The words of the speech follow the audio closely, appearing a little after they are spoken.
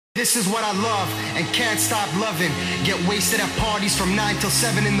This is what I love and can't stop loving. Get wasted at parties from 9 till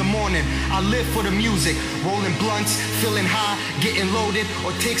 7 in the morning. I live for the music, rolling blunts, feeling high, getting loaded,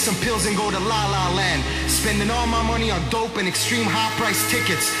 or take some pills and go to La La Land. Spending all my money on dope and extreme high price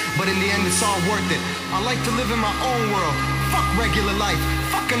tickets, but in the end it's all worth it. I like to live in my own world. Fuck regular life,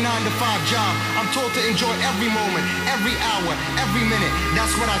 fuck a 9 to 5 job. I'm told to enjoy every moment, every hour, every minute.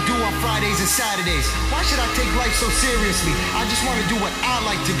 That's what I do on Fridays and Saturdays. Why should I take life so seriously? I just want to do what I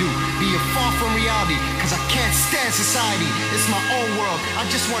like to do, being far from reality, cause I can't stand society. It's my own world, I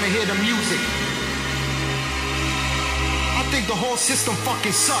just want to hear the music. I think the whole system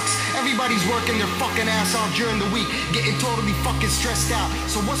fucking sucks. Everybody's working their fucking ass off during the week, getting totally fucking stressed out.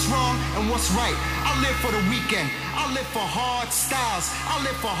 So what's wrong and what's right? I live for the weekend. I live for hard styles. I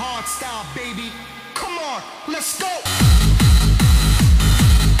live for hard style, baby. Come on, let's go.